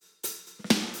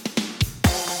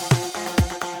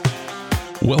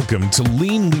Welcome to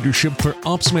Lean Leadership for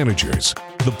Ops Managers,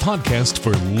 the podcast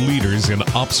for leaders in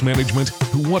ops management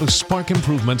who want to spark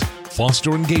improvement,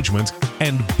 foster engagement,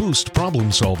 and boost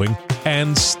problem solving,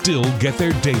 and still get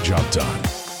their day job done.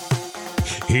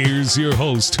 Here's your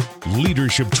host,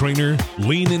 leadership trainer,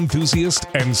 lean enthusiast,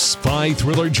 and spy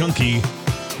thriller junkie,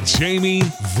 Jamie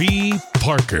V.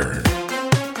 Parker.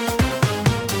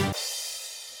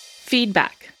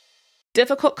 Feedback,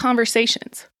 difficult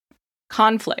conversations,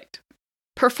 conflict,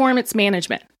 performance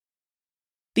management.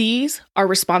 These are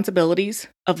responsibilities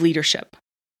of leadership.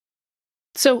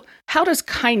 So how does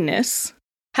kindness,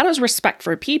 how does respect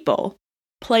for people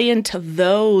play into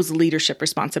those leadership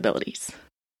responsibilities?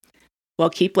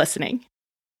 Well, keep listening.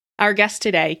 Our guest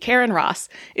today, Karen Ross,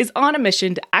 is on a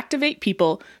mission to activate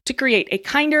people to create a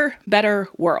kinder, better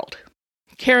world.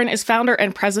 Karen is founder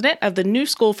and president of the New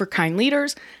School for Kind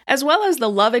Leaders, as well as the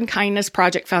Love and Kindness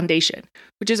Project Foundation,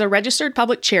 which is a registered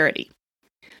public charity.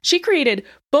 She created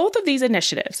both of these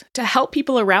initiatives to help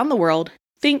people around the world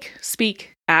think,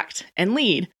 speak, act, and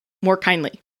lead more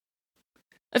kindly.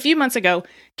 A few months ago,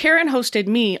 Karen hosted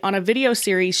me on a video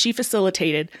series she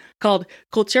facilitated called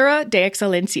Cultura de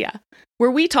Excelencia,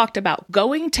 where we talked about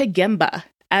going to Gemba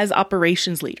as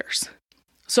operations leaders.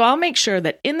 So I'll make sure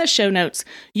that in the show notes,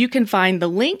 you can find the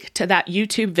link to that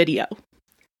YouTube video.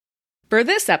 For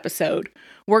this episode,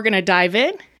 we're going to dive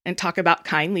in and talk about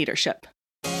kind leadership.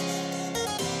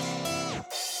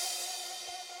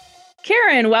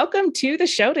 Karen, welcome to the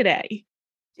show today.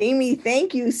 Jamie,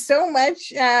 thank you so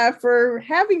much for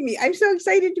having me. I'm so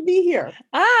excited to be here.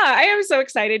 I am so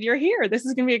excited you're here. This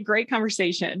is going to be a great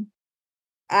conversation.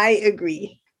 I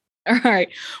agree. All right.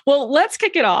 Well, let's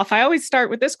kick it off. I always start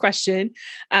with this question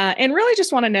and really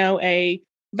just want to know a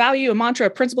value, a mantra, a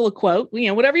principle, a quote,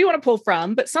 whatever you want to pull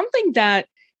from, but something that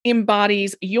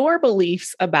embodies your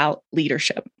beliefs about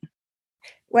leadership.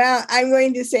 Well, I'm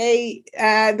going to say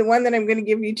the one that I'm going to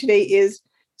give you today is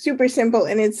super simple,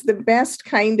 and it's the best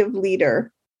kind of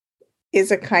leader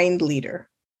is a kind leader.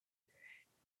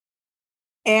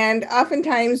 And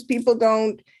oftentimes people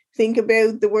don't think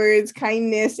about the words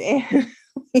kindness and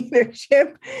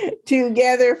leadership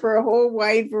together for a whole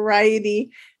wide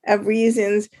variety of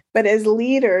reasons. But as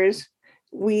leaders,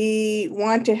 we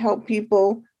want to help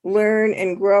people learn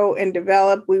and grow and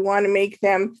develop. We want to make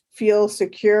them feel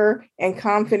secure and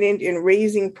confident in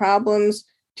raising problems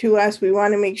to us. We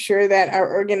want to make sure that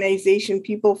our organization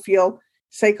people feel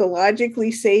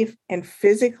psychologically safe and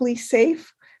physically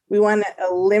safe. We want to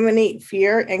eliminate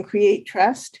fear and create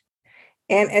trust.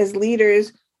 And as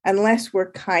leaders, unless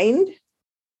we're kind,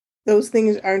 those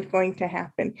things aren't going to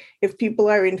happen. If people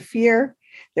are in fear,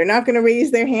 they're not going to raise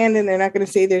their hand and they're not going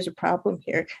to say there's a problem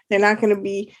here. They're not going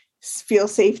to feel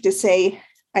safe to say,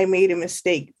 I made a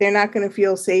mistake. They're not going to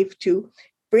feel safe to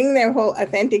bring their whole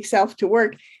authentic self to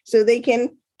work so they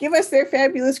can give us their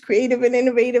fabulous, creative, and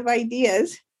innovative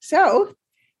ideas. So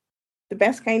the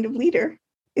best kind of leader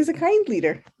is a kind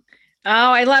leader. Oh,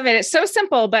 I love it. It's so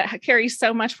simple, but carries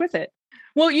so much with it.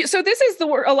 Well, so this is a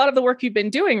lot of the work you've been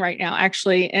doing right now,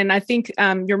 actually. And I think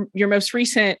your most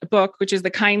recent book, which is The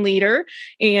Kind Leader,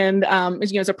 and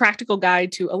is a practical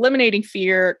guide to eliminating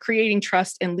fear, creating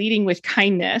trust, and leading with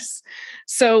kindness.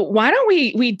 So why don't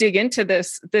we dig into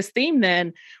this theme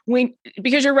then?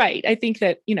 Because you're right, I think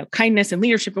that kindness and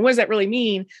leadership, and what does that really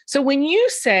mean? So when you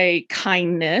say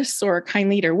kindness or a kind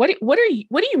leader, what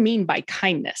do you mean by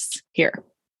kindness here?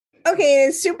 Okay,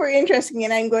 it's super interesting,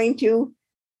 and I'm going to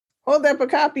hold up a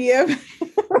copy of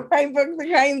my book, The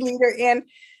Kind Leader. And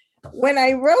when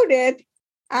I wrote it,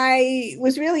 I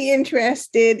was really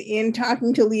interested in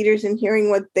talking to leaders and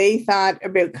hearing what they thought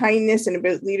about kindness and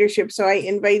about leadership. So I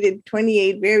invited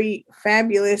 28 very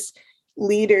fabulous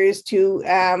leaders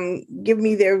to give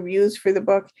me their views for the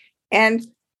book. And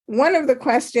one of the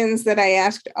questions that I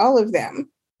asked all of them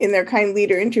in their Kind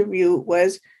Leader interview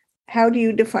was, how do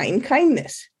you define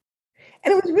kindness?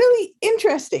 And it was really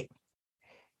interesting,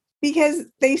 because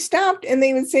they stopped and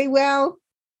they would say, well,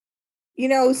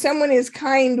 someone is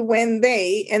kind when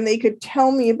and they could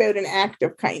tell me about an act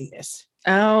of kindness.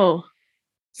 Oh.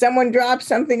 Someone drops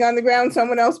something on the ground,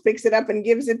 someone else picks it up and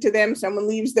gives it to them. Someone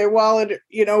leaves their wallet,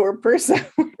 or purse,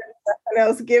 someone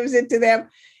else gives it to them.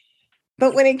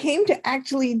 But when it came to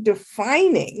actually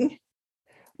defining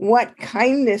what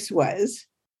kindness was,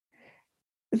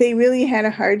 they really had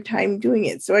a hard time doing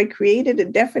it. So I created a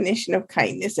definition of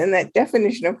kindness. And that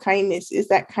definition of kindness is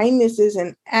that kindness is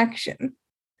an action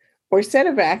or set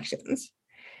of actions.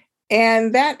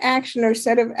 And that action or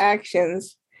set of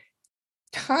actions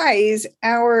ties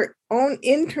our own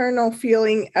internal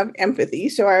feeling of empathy.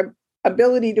 So our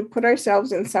ability to put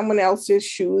ourselves in someone else's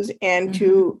shoes and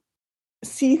to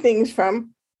see things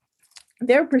from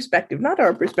their perspective, not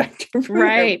our perspective.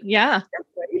 Right. Yeah.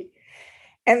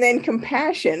 And then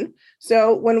compassion.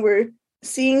 So when we're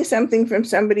seeing something from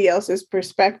somebody else's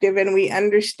perspective and we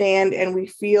understand and we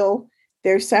feel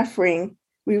their suffering,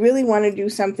 we really want to do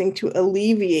something to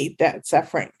alleviate that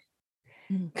suffering.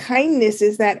 Kindness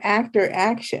is that act or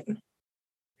action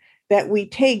that we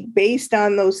take based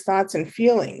on those thoughts and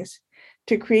feelings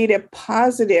to create a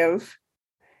positive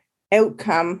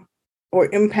outcome or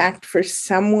impact for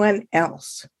someone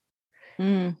else.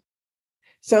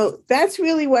 So that's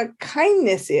really what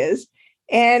kindness is.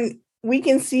 And we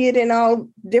can see it in all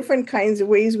different kinds of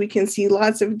ways. We can see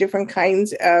lots of different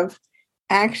kinds of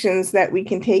actions that we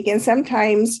can take. And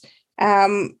sometimes,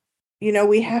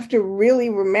 we have to really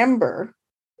remember,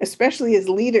 especially as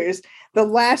leaders, the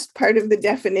last part of the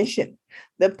definition,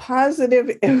 the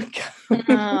positive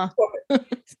outcome for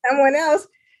someone else,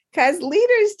 because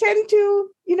leaders tend to,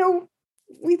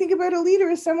 we think about a leader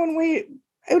as someone way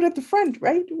out at the front,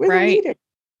 right? We're the leader.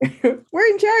 We're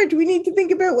in charge. We need to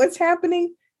think about what's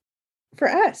happening for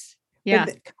us. Yeah.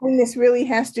 But kindness really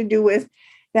has to do with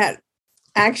that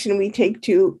action we take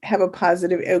to have a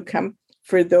positive outcome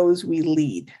for those we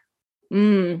lead.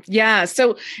 Yeah.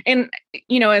 So, and,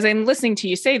 as I'm listening to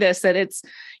you say this, that it's,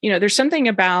 there's something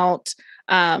about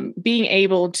being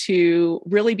able to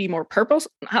really be more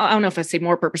purposeful. I don't know if I say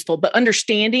more purposeful, but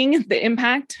understanding the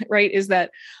impact, right? Is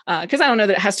that, because I don't know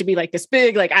that it has to be like this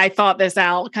big, like I thought this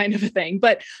out kind of a thing,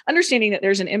 but understanding that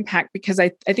there's an impact, because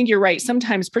I think you're right.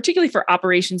 Sometimes, particularly for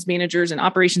operations managers and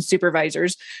operations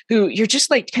supervisors, who you're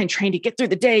just like kind of trying to get through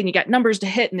the day and you got numbers to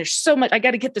hit and there's so much, I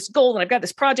got to get this goal and I've got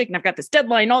this project and I've got this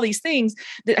deadline, all these things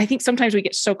that I think sometimes we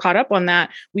get so caught up on that,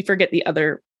 we forget the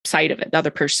other side of it, the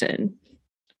other person.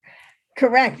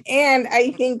 Correct. And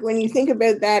I think when you think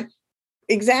about that,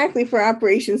 exactly for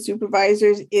operations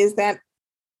supervisors, is that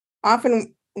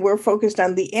often we're focused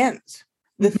on the ends,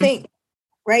 the thing,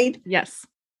 right? Yes.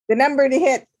 The number to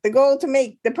hit, the goal to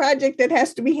make, the project that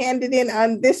has to be handed in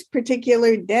on this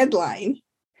particular deadline.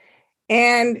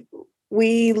 And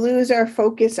we lose our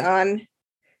focus on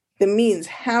the means,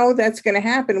 how that's going to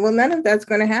happen. Well, none of that's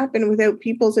going to happen without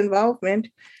people's involvement,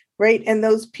 right? And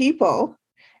those people,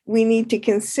 we need to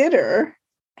consider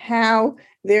how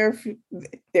they're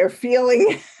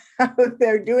feeling, how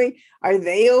they're doing. Are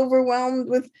they overwhelmed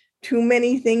with too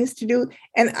many things to do?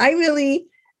 And I really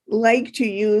like to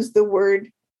use the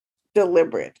word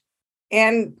deliberate.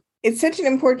 And it's such an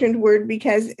important word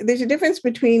because there's a difference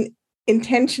between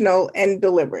intentional and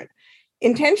deliberate.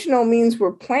 Intentional means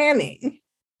we're planning,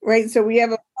 right? So we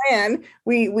have a plan.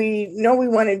 We know we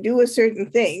want to do a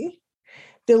certain thing.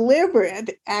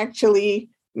 Deliberate actually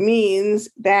means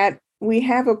that we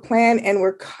have a plan and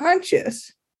we're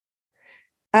conscious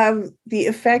of the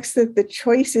effects that the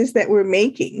choices that we're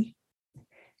making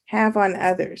have on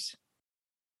others.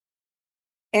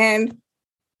 And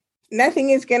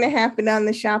nothing is going to happen on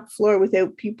the shop floor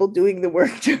without people doing the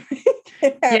work to make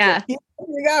it happen. Yeah.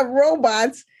 We got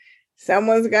robots.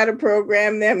 Someone's got to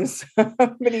program them.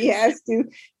 Somebody has to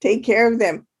take care of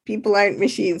them. People aren't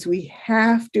machines. We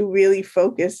have to really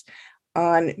focus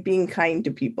on being kind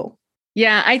to people.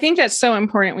 Yeah, I think that's so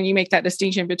important when you make that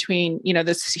distinction between,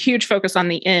 this huge focus on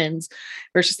the ends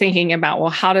versus thinking about, well,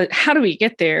 how do we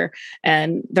get there?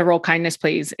 And the role kindness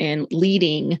plays in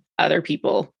leading other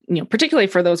people, particularly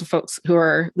for those folks who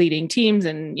are leading teams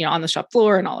and, on the shop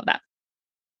floor and all of that.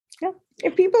 Yeah.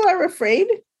 If people are afraid,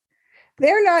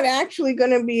 they're not actually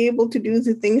going to be able to do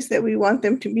the things that we want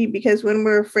them to be, because when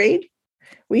we're afraid,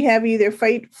 we have either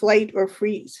fight, flight, or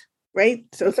freeze. Right?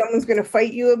 So someone's going to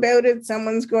fight you about it.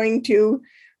 Someone's going to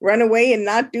run away and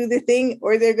not do the thing,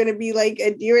 or they're going to be like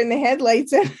a deer in the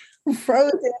headlights and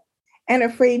frozen and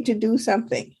afraid to do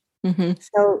something.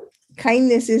 So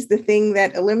kindness is the thing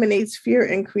that eliminates fear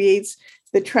and creates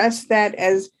the trust that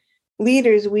as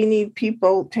leaders, we need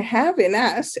people to have in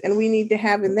us and we need to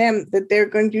have in them, that they're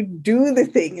going to do the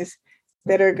things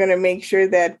that are going to make sure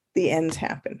that the ends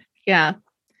happen. Yeah.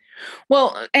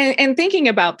 Well, and thinking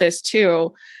about this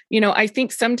too, I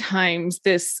think sometimes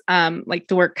this, like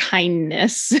the word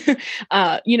kindness,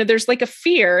 there's like a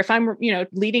fear if I'm,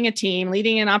 leading a team,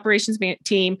 leading an operations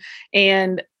team,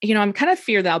 and, I'm kind of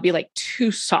fear that I'll be like too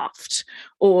soft,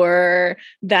 or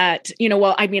that, I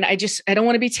don't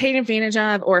want to be taken advantage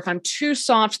of, or if I'm too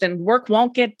soft, then work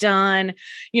won't get done,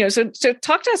 so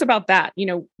talk to us about that,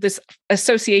 this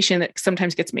association that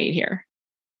sometimes gets made here.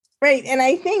 Right. And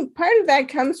I think part of that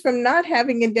comes from not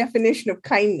having a definition of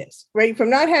kindness, right? From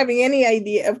not having any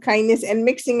idea of kindness and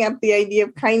mixing up the idea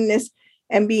of kindness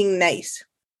and being nice.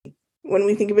 when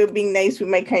we think about being nice, we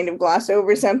might kind of gloss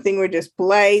over something. We're just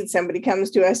polite. Somebody comes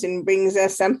to us and brings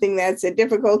us something that's a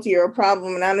difficulty or a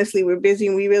problem. And honestly, we're busy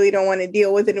and we really don't want to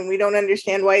deal with it. And we don't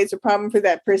understand why it's a problem for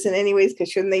that person anyways, because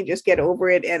shouldn't they just get over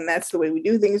it? And that's the way we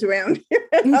do things around here.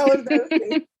 All of those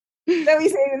things. So we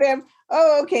say to them,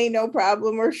 oh, okay, no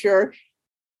problem, or sure.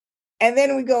 And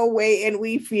then we go away and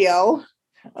we feel,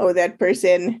 oh, that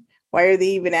person, why are they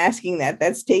even asking that?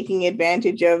 That's taking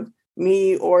advantage of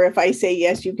me. Or if I say,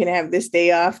 yes, you can have this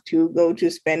day off to go to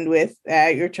spend with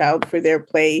your child for their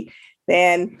play,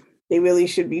 then they really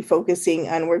should be focusing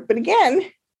on work. But again,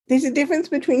 there's a difference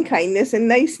between kindness and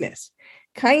niceness.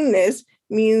 Kindness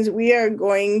means we are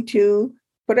going to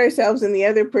put ourselves in the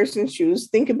other person's shoes,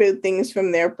 think about things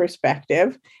from their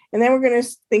perspective, and then we're going to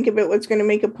think about what's going to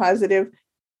make a positive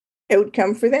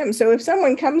outcome for them. So if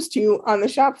someone comes to you on the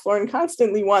shop floor and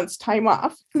constantly wants time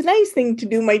off, the nice thing to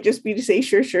do might just be to say,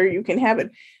 sure, you can have it.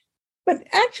 But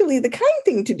actually, the kind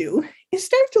thing to do is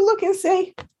start to look and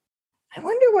say, I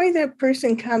wonder why that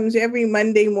person comes every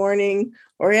Monday morning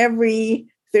or every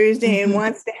Thursday and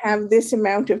wants to have this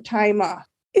amount of time off.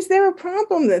 Is there a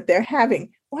problem that they're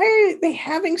having? Why are they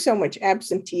having so much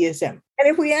absenteeism? And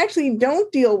if we actually don't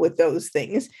deal with those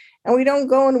things, and we don't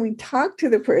go and we talk to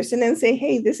the person and say,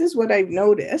 hey, this is what I've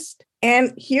noticed,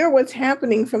 and hear what's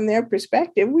happening from their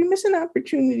perspective, we miss an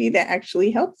opportunity to actually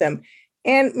help them.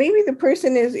 And maybe the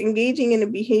person is engaging in a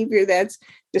behavior that's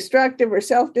destructive or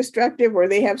self-destructive, or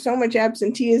they have so much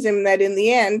absenteeism that in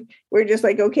the end, we're just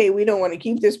like, okay, we don't want to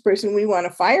keep this person. We want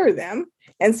to fire them.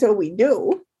 And so we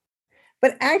do.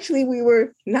 But actually, we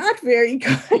were not very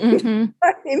kind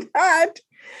by not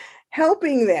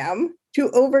helping them to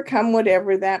overcome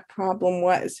whatever that problem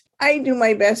was. I do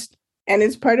my best, and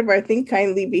it's part of our Think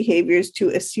Kindly behaviors, to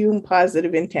assume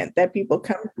positive intent, that people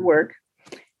come to work.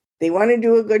 They want to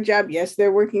do a good job. Yes,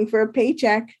 they're working for a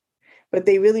paycheck, but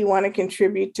they really want to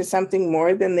contribute to something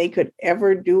more than they could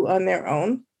ever do on their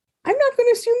own. I'm not going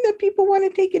to assume that people want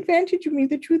to take advantage of me.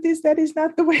 The truth is that is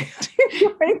not the way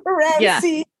to going around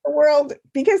seeing the world,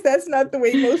 because that's not the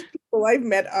way most people I've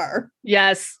met are.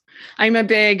 Yes. I'm a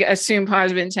big assume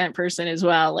positive intent person as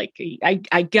well. Like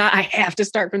I have to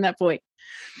start from that point.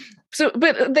 So,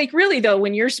 but like really though,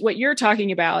 what you're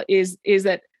talking about is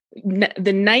that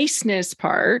the niceness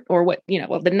part, or what,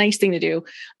 the nice thing to do,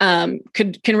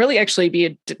 can really actually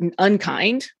be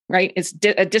unkind, right? It's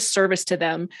a disservice to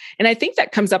them. And I think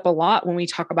that comes up a lot when we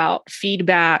talk about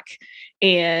feedback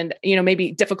and,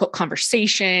 maybe difficult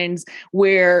conversations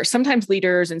where sometimes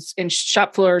leaders and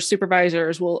shop floor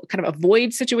supervisors will kind of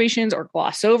avoid situations or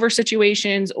gloss over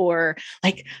situations, or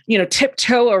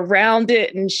tiptoe around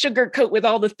it and sugarcoat with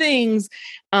all the things,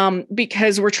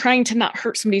 because we're trying to not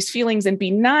hurt somebody's feelings and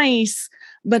be nice,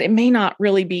 but it may not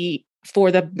really be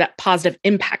for that positive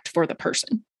impact for the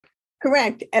person.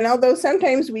 Correct. And although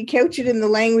sometimes we couch it in the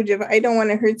language of, I don't want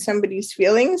to hurt somebody's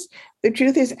feelings, the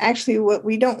truth is actually what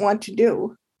we don't want to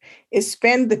do is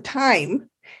spend the time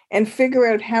and figure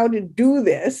out how to do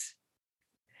this.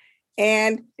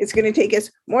 And it's going to take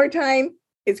us more time.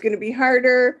 It's going to be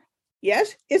harder.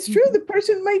 Yes, it's true. The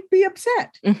person might be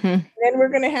upset. Then we're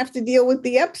going to have to deal with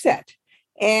the upset.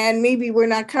 And maybe we're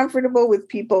not comfortable with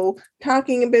people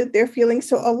talking about their feelings.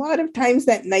 So a lot of times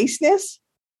that niceness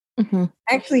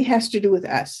actually has to do with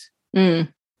us. And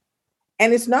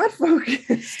it's not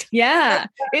focused. Yeah.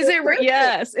 Is it?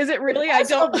 Yes. Is it really? I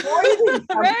don't.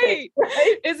 Right.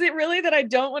 Is it really that I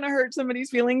don't want to hurt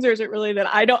somebody's feelings, or is it really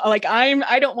that I don't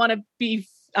I don't want to be,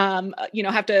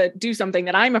 have to do something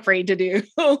that I'm afraid to do?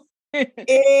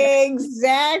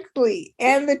 Exactly.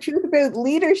 And the truth about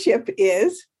leadership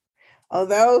is,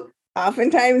 although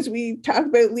oftentimes we talk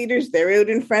about leaders, they're out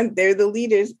in front, they're the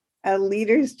leaders. A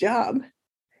leader's job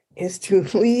is to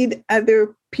lead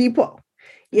other people.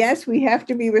 Yes, we have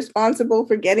to be responsible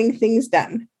for getting things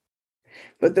done,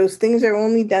 but those things are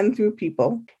only done through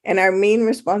people. And our main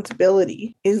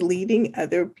responsibility is leading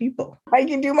other people. I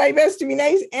can do my best to be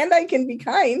nice, and I can be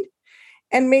kind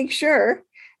and make sure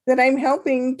that I'm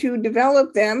helping to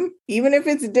develop them, even if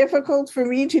it's difficult for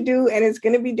me to do, and it's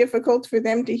going to be difficult for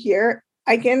them to hear.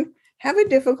 I can have a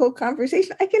difficult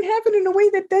conversation. I can have it in a way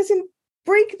that doesn't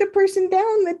break the person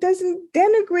down, that doesn't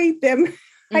denigrate them.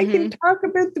 I can talk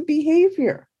about the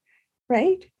behavior,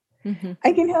 right?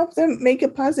 I can help them make a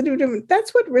positive difference.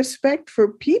 That's what respect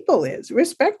for people is.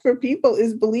 Respect for people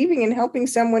is believing in helping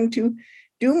someone to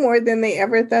do more than they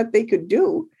ever thought they could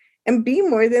do and be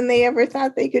more than they ever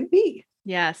thought they could be.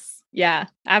 Yes. Yeah,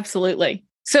 absolutely.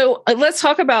 So let's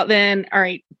talk about then, all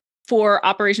right, for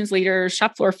operations leaders,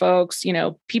 shop floor folks,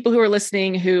 people who are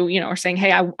listening, who, are saying,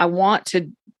 hey, I want to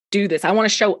do this. I want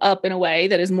to show up in a way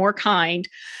that is more kind.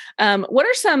 What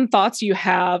are some thoughts you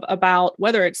have about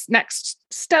whether it's next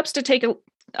steps to take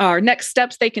or next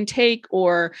steps they can take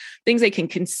or things they can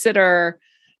consider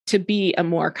to be a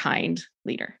more kind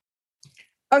leader?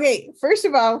 Okay, first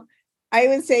of all, I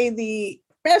would say the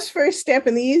best first step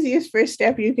and the easiest first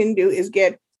step you can do is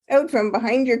get out from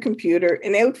behind your computer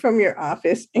and out from your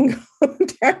office and go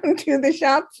down to the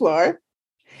shop floor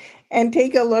and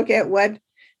take a look at what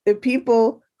the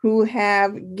people who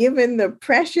have given the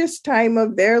precious time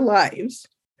of their lives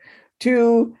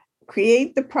to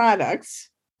create the products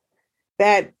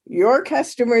that your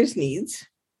customers' needs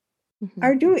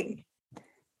are doing.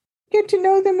 Get to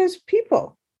know them as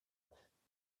people.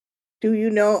 Do you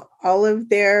know all of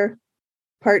their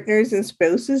partners and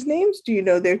spouses' names? Do you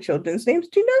know their children's names?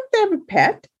 Do you know if they have a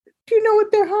pet? Do you know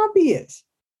what their hobby is?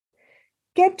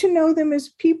 Get to know them as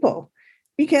people,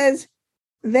 because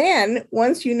then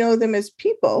once you know them as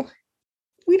people,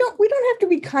 we don't have to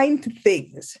be kind to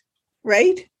things,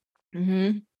 right?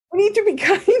 Mm-hmm. We need to be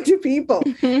kind to people.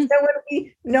 So when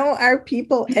we know our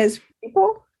people as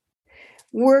people,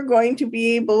 we're going to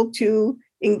be able to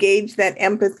engage that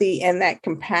empathy and that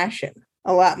compassion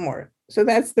a lot more. So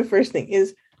that's the first thing,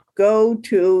 is go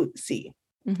to see.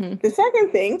 Mm-hmm. The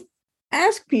second thing,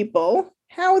 ask people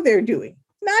how they're doing,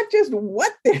 not just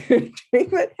what they're doing,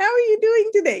 but how are you doing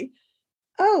today?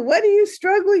 Oh, what are you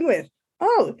struggling with?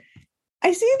 Oh,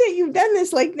 I see that you've done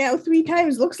this like now 3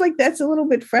 times. Looks like that's a little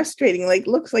bit frustrating. Like,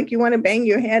 looks like you want to bang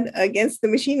your head against the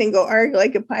machine and go arg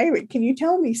like a pirate. Can you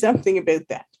tell me something about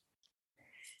that?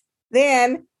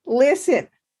 Then listen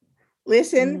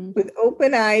with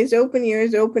open eyes, open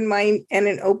ears, open mind, and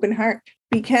an open heart,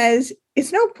 because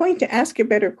it's no point to ask a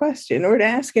better question or to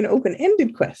ask an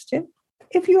open-ended question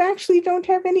if you actually don't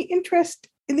have any interest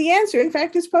in the answer. In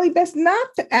fact, it's probably best not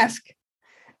to ask.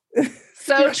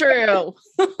 So true.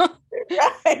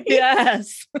 Right?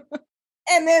 Yes.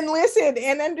 And then listen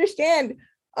and understand,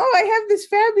 oh, I have this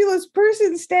fabulous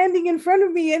person standing in front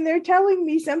of me and they're telling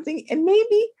me something, and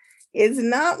maybe it's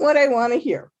not what I want to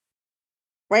hear.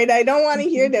 Right? I don't want to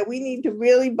hear that we need to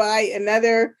really buy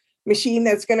another machine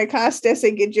that's going to cost us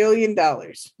 $1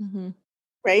 gajillion.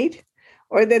 Right?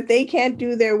 Or that they can't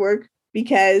do their work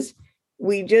because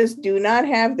we just do not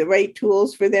have the right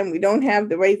tools for them. We don't have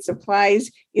the right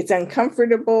supplies. It's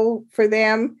uncomfortable for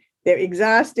them. They're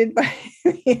exhausted by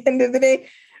the end of the day.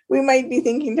 We might be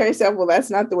thinking to ourselves, well, that's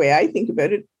not the way I think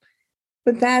about it.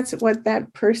 But that's what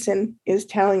that person is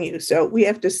telling you. So we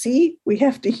have to see, we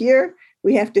have to hear,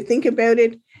 we have to think about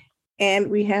it, and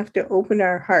we have to open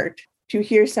our heart to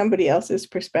hear somebody else's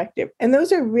perspective. And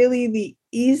those are really the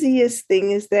easiest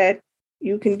things that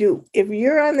you can do. If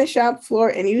you're on the shop floor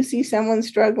and you see someone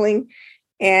struggling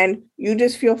and you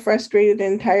just feel frustrated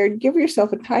and tired, give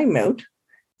yourself a timeout.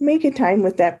 Make a time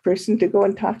with that person to go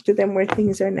and talk to them where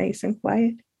things are nice and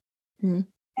quiet, and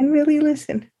really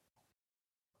listen.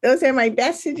 Those are my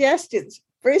best suggestions.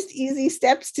 First, easy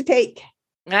steps to take.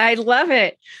 I love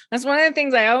it. That's one of the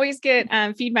things I always get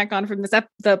feedback on from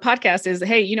the podcast is,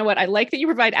 hey, you know what? I like that you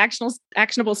provide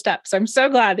actionable steps. I'm so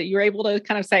glad that you're able to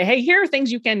kind of say, hey, here are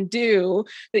things you can do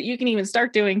that you can even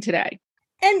start doing today.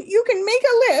 And you can make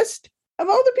a list of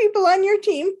all the people on your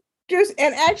team.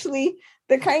 And actually,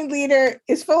 the Kind Leader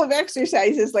is full of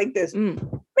exercises like this. Make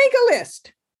a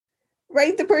list.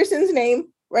 Write the person's name.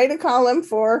 Write a column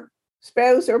for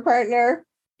spouse or partner,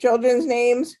 children's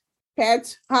names,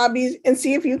 pets, hobbies, and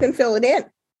see if you can fill it in.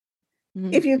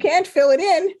 If you can't fill it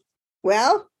in,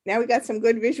 well, now we got some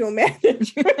good visual management.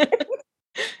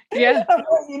 Yeah.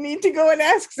 You need to go and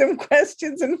ask some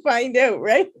questions and find out,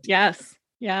 right? Yes.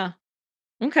 Yeah.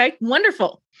 Okay.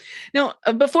 Wonderful. Now,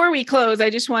 before we close, I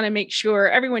just want to make sure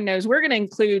everyone knows we're going to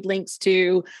include links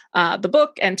to the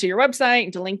book and to your website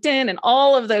and to LinkedIn and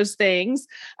all of those things.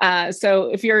 So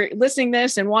if you're listening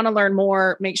this and want to learn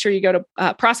more, make sure you go to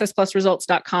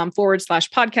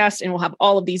processplusresults.com/podcast, and we'll have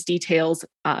all of these details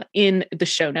in the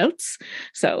show notes.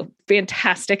 So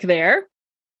fantastic there.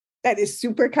 That is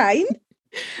super kind.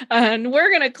 And we're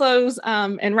going to close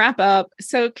and wrap up.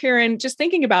 So, Karen, just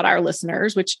thinking about our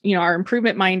listeners, which, are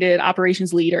improvement-minded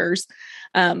operations leaders,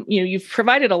 you've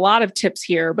provided a lot of tips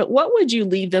here, but what would you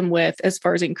leave them with as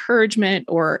far as encouragement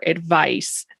or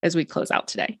advice as we close out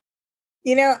today?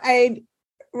 I'd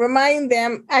remind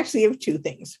them actually of 2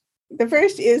 things. The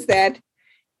first is that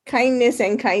kindness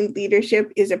and kind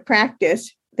leadership is a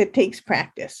practice that takes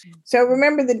practice. So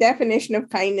remember, the definition of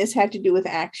kindness had to do with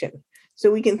action. So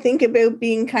we can think about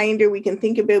being kinder, we can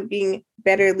think about being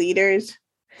better leaders,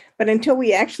 but until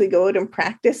we actually go out and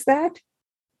practice that,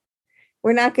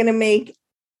 we're not going to make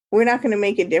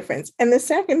a difference. And the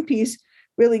second piece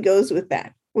really goes with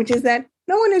that, which is that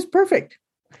no one is perfect.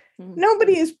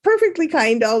 Nobody is perfectly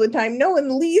kind all the time. No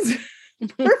one leads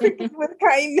perfectly with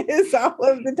kindness all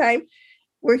of the time.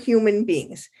 We're human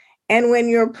beings. And when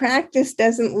your practice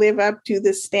doesn't live up to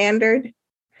the standard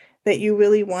that you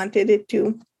really wanted it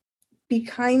to, be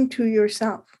kind to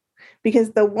yourself.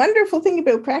 Because the wonderful thing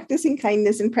about practicing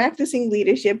kindness and practicing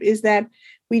leadership is that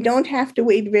we don't have to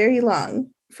wait very long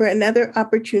for another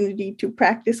opportunity to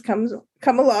practice come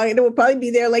along. And it will probably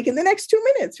be there like in the next 2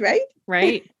 minutes, right?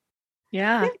 Right.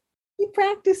 Yeah. Keep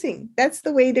practicing. That's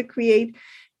the way to create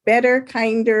better,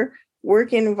 kinder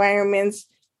work environments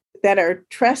that are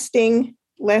trusting,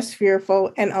 less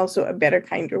fearful, and also a better,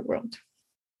 kinder world.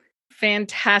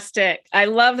 Fantastic. I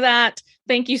love that.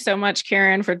 Thank you so much,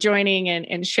 Karen, for joining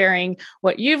and sharing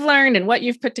what you've learned and what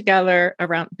you've put together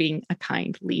around being a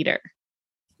kind leader.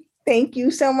 Thank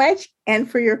you so much. And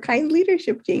for your kind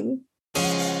leadership, Jamie.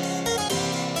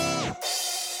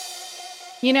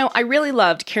 You know, I really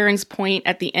loved Karen's point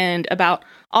at the end about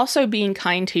also being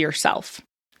kind to yourself.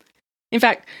 In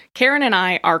fact, Karen and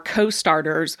I are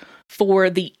co-starters for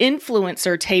the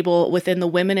influencer table within the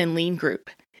Women in Lean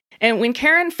group. And when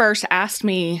Karen first asked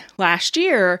me last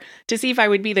year to see if I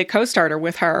would be the co-starter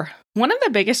with her, one of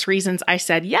the biggest reasons I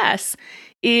said yes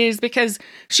is because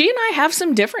she and I have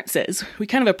some differences. We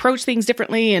kind of approach things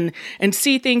differently and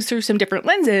see things through some different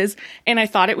lenses. And I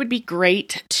thought it would be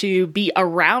great to be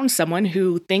around someone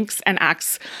who thinks and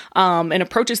acts and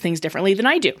approaches things differently than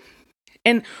I do.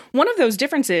 And one of those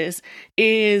differences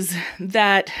is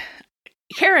that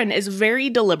Karen is very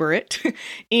deliberate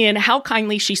in how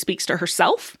kindly she speaks to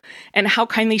herself and how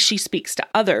kindly she speaks to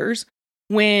others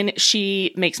when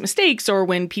she makes mistakes or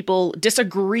when people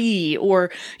disagree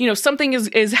or, you know, something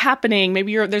is happening.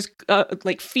 Maybe there's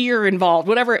like fear involved,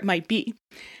 whatever it might be.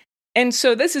 And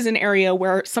so this is an area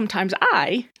where sometimes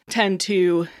I tend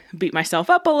to beat myself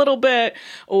up a little bit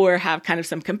or have kind of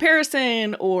some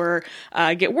comparison or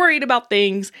get worried about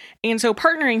things. And so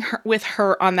partnering with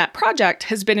her on that project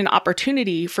has been an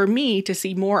opportunity for me to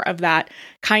see more of that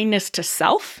kindness to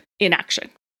self in action.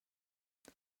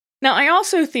 Now, I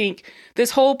also think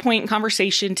this whole point in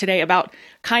conversation today about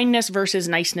kindness versus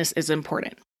niceness is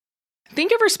important.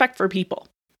 Think of respect for people.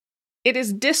 It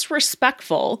is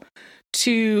disrespectful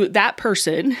to that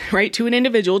person, right, to an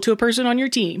individual, to a person on your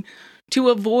team, to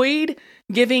avoid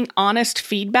giving honest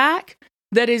feedback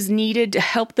that is needed to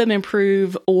help them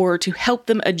improve or to help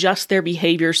them adjust their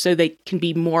behavior so they can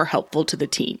be more helpful to the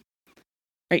team,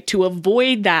 right? To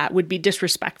avoid that would be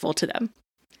disrespectful to them.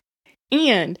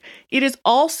 And it is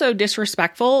also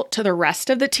disrespectful to the rest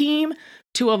of the team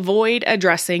to avoid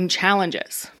addressing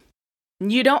challenges.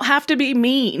 You don't have to be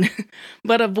mean,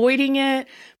 but avoiding it,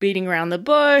 beating around the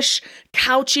bush,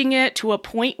 couching it to a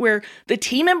point where the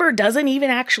team member doesn't even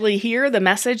actually hear the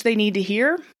message they need to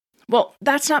hear, well,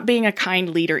 that's not being a kind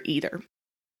leader either.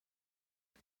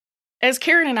 As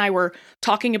Karen and I were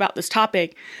talking about this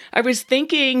topic, I was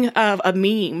thinking of a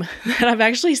meme that I've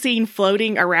actually seen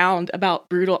floating around about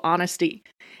brutal honesty.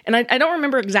 And I don't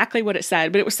remember exactly what it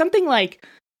said, but it was something like,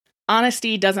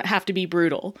 honesty doesn't have to be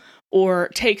brutal, or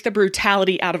take the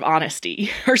brutality out of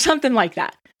honesty, or something like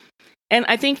that. And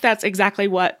I think that's exactly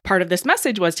what part of this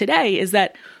message was today, is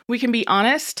that we can be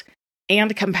honest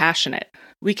and compassionate.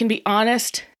 We can be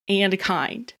honest and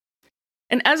kind.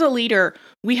 And as a leader,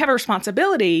 we have a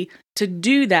responsibility to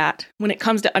do that when it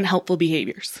comes to unhelpful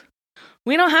behaviors.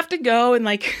 We don't have to go and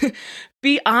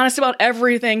be honest about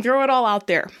everything, throw it all out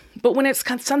there. But when it's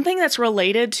something that's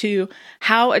related to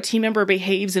how a team member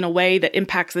behaves in a way that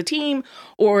impacts the team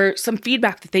or some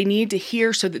feedback that they need to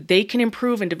hear so that they can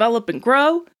improve and develop and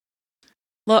grow,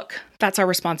 look, that's our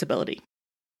responsibility.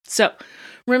 So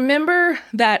remember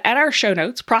that at our show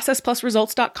notes,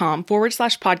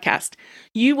 processplusresults.com/podcast,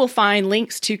 you will find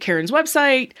links to Karen's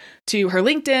website, to her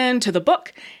LinkedIn, to the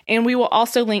book, and we will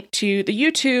also link to the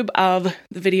YouTube of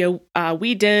the video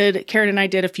Karen and I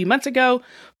did a few months ago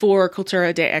for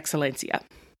Cultura de Excelencia.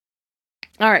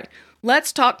 All right,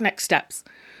 let's talk next steps.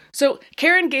 So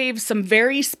Karen gave some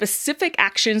very specific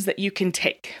actions that you can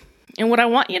take. And what I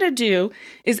want you to do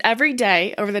is every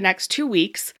day over the next 2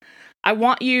 weeks, I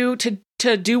want you to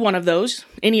do one of those,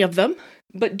 any of them,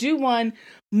 but do one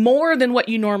more than what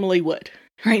you normally would,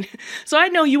 right? So I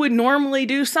know you would normally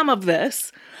do some of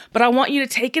this, but I want you to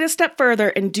take it a step further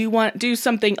and do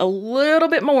something a little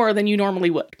bit more than you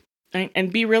normally would, right?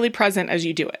 And be really present as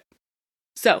you do it.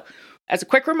 So as a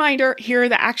quick reminder, here are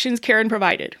the actions Karen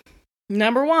provided.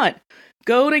 Number 1,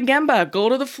 go to Gemba, go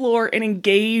to the floor and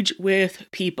engage with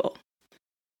people.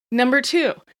 Number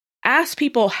 2, ask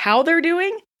people how they're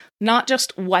doing, not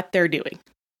just what they're doing.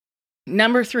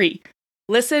 Number 3,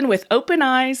 listen with open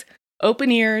eyes,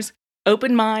 open ears,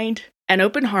 open mind, and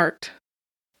open heart.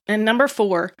 And number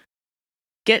 4,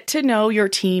 get to know your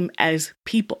team as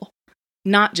people,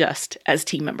 not just as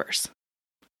team members.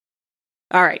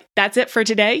 All right, that's it for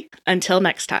today. Until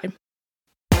next time.